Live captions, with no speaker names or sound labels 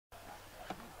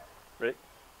Ready?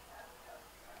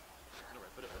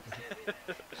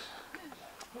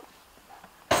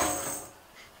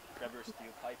 Grab your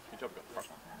steel pipe. Good job, got the first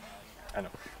one. I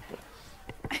know.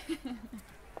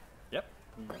 Yep.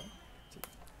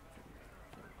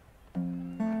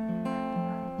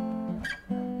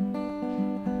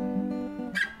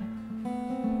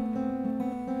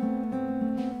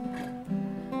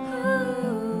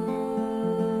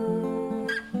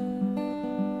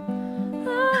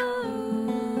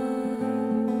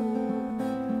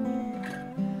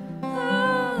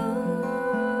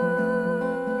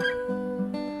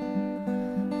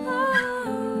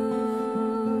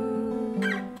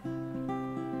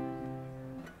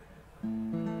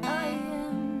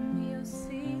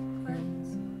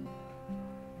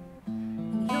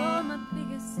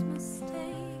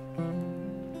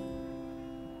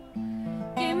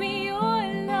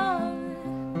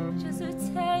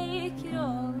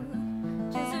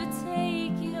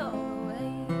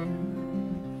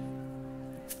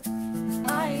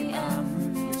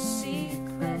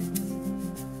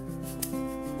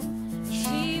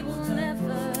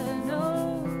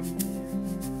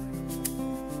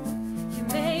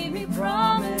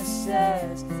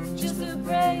 Promises, just to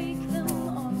break them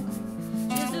all,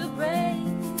 just to break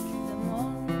them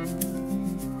all.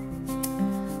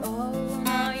 Oh,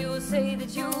 now you say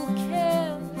that you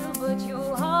care, but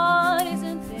your heart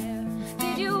isn't there.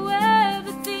 Did you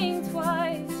ever think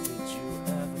twice? Did you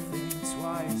ever think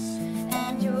twice?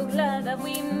 And you're glad that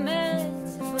we met,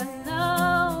 but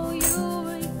now you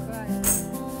regret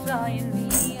flying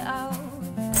me out.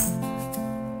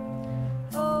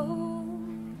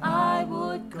 I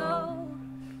would go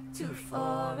to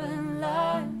foreign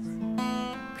lands,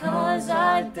 'cause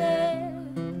I dare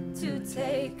to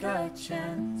take a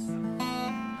chance.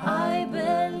 I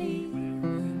believe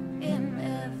in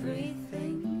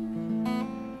everything,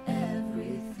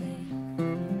 everything.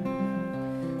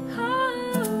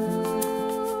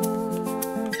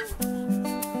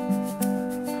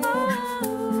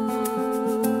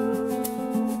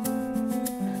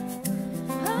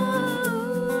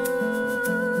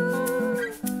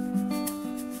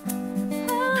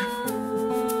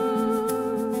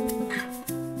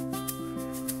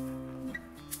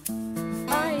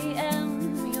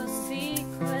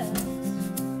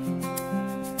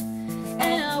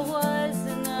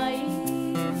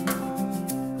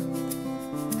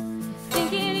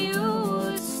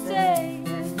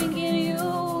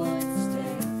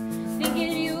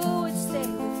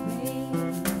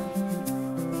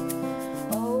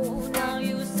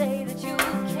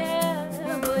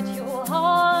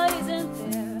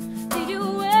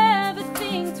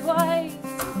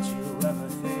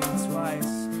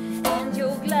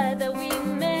 That we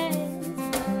met,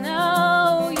 and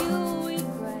now you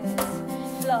regret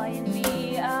flying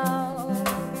me out.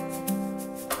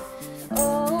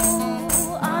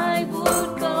 Oh, I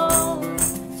would go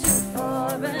to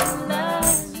foreign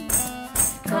lands,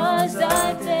 'cause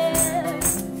I dare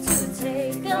to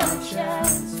take a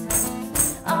chance.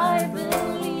 I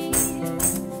believe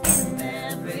in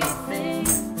everything,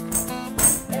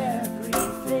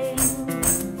 everything.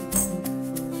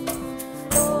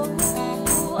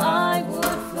 I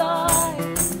would fly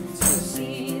to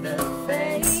see the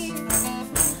face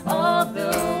of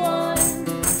the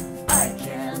one I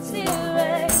can't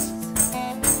erase.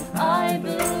 I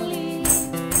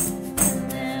believe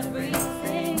in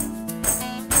everything,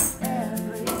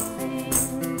 everything.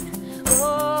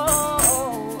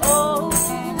 Oh,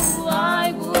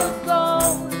 I would go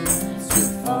to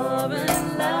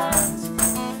foreign lands,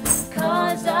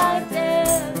 'cause I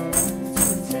dare to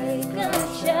take a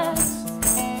chance.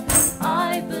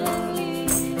 I believe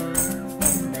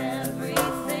in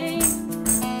everything,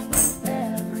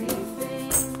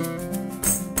 everything.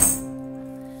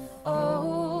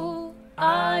 Oh,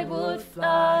 I would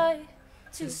fly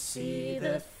to see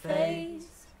the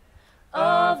face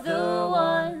of the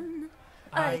one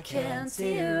I can't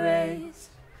erase.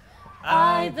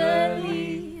 I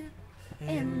believe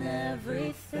in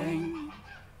everything,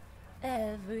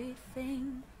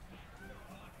 everything.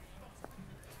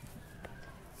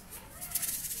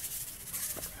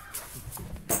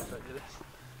 Do this.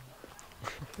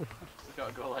 We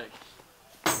gotta go like.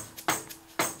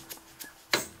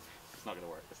 It's not gonna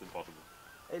work. It's impossible.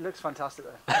 It looks fantastic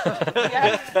though.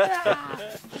 Yeah.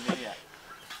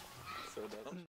 So